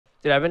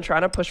Dude, I've been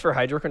trying to push for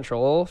hydro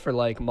control for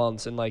like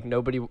months, and like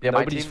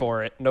nobody's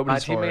for it.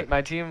 Nobody's for it.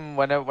 My team,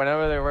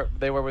 whenever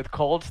they were with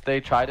Colts,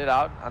 they tried it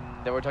out and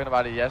they were talking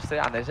about it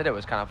yesterday, and they said it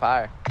was kind of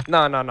fire.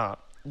 No.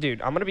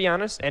 Dude, I'm gonna be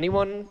honest.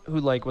 Anyone who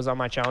like was on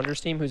my challengers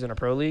team who's in a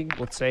pro league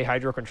would say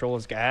hydro control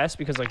is gas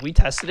because like we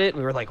tested it and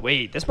we were like,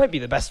 wait, this might be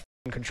the best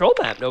control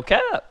map. No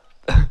cap.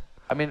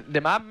 I mean,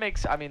 the map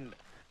makes. I mean,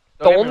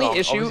 The only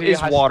issue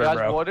is water, it has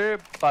bro. water,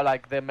 but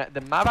like the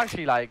map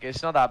actually like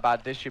it's not that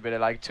bad distributed.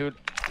 Like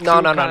No.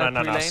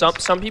 lanes.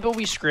 Some people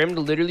we scrimmed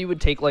literally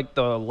would take like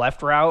the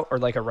left route or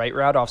like a right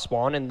route off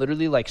spawn and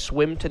literally like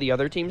swim to the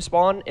other team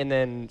spawn and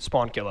then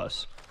spawn kill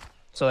us.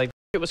 So like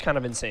it was kind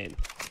of insane.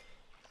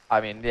 I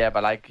mean, yeah,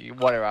 but like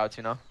water routes,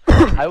 you know.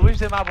 I wish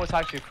the map was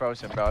actually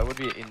frozen, bro. It would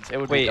be it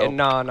would be Wait, dope.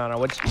 no.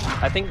 What's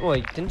I think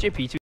like didn't JP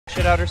tweet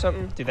shit out or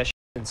something? Dude, that shit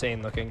is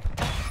insane looking.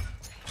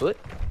 What?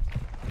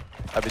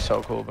 That'd be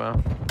so cool, bro.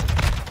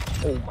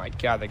 Oh my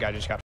god, that guy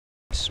just got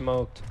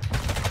smoked.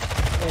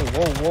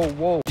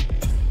 Whoa.